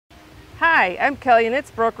Hi, I'm Kelley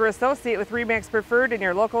Knitz, Broker Associate with RE/MAX Preferred and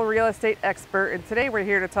your local real estate expert. And today we're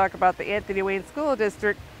here to talk about the Anthony Wayne School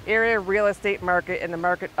District area real estate market and the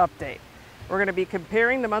market update. We're going to be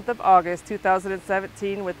comparing the month of August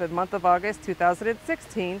 2017 with the month of August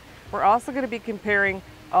 2016. We're also going to be comparing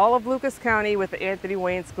all of Lucas County with the Anthony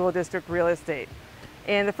Wayne School District real estate.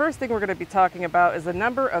 And the first thing we're going to be talking about is the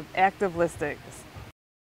number of active listings.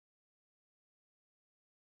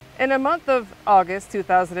 In the month of August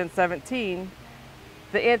 2017,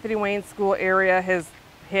 the Anthony Wayne School area has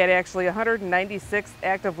had actually 196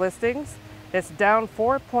 active listings. That's down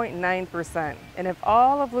 4.9%. And if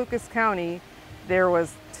all of Lucas County, there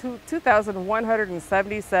was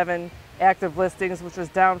 2,177 active listings, which was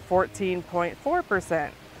down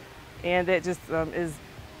 14.4%. And that just is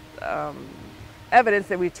evidence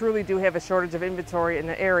that we truly do have a shortage of inventory in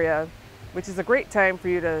the area, which is a great time for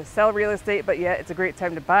you to sell real estate, but yet it's a great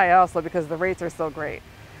time to buy also because the rates are so great.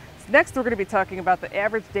 So next, we're going to be talking about the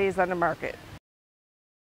average days on the market.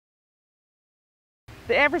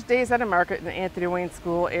 The average days on the market in the Anthony Wayne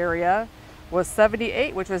School area was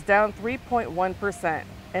 78, which was down 3.1%.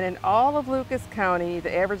 And in all of Lucas County,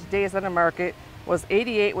 the average days on the market was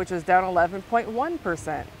 88, which was down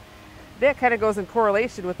 11.1%. That kind of goes in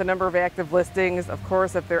correlation with the number of active listings. Of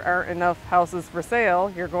course, if there aren't enough houses for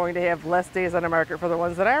sale, you're going to have less days on the market for the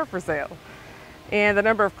ones that are for sale. And the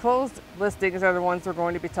number of closed listings are the ones we're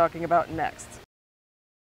going to be talking about next.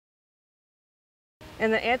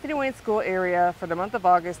 In the Anthony Wayne School area for the month of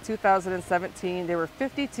August 2017, there were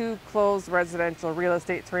 52 closed residential real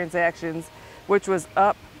estate transactions, which was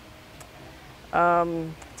up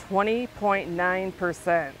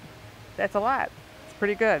 20.9%. That's a lot. It's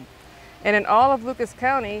pretty good. And in all of Lucas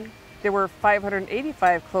County, there were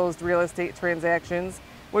 585 closed real estate transactions,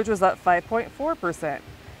 which was up 5.4%.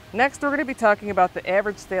 Next, we're going to be talking about the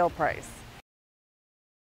average sale price.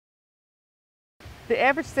 The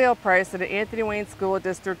average sale price in the Anthony Wayne School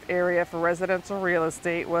District area for residential real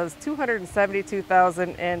estate was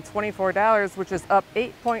 $272,024, which is up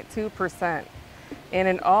 8.2%. And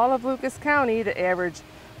in all of Lucas County, the average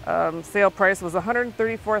sale price was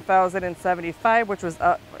 $134,075, which was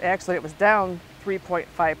up, actually it was down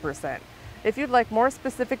 3.5%. If you'd like more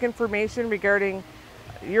specific information regarding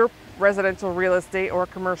your residential real estate or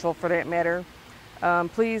commercial for that matter,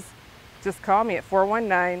 please just call me at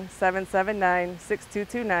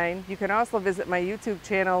 419-779-6229. You can also visit my YouTube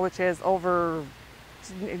channel, which has over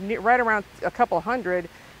right around a couple hundred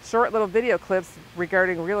short little video clips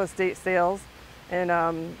regarding real estate sales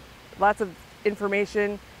and lots of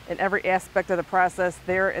information in every aspect of the process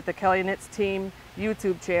there at the Kelley Knitz Team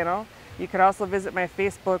YouTube channel. You can also visit my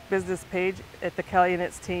Facebook business page at the Kelley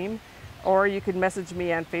Knitz Team, or you can message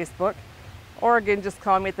me on Facebook, or again, just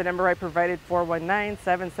call me at the number I provided,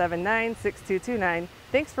 419-779-6229.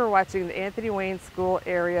 Thanks for watching the Anthony Wayne School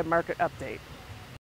Area Market Update.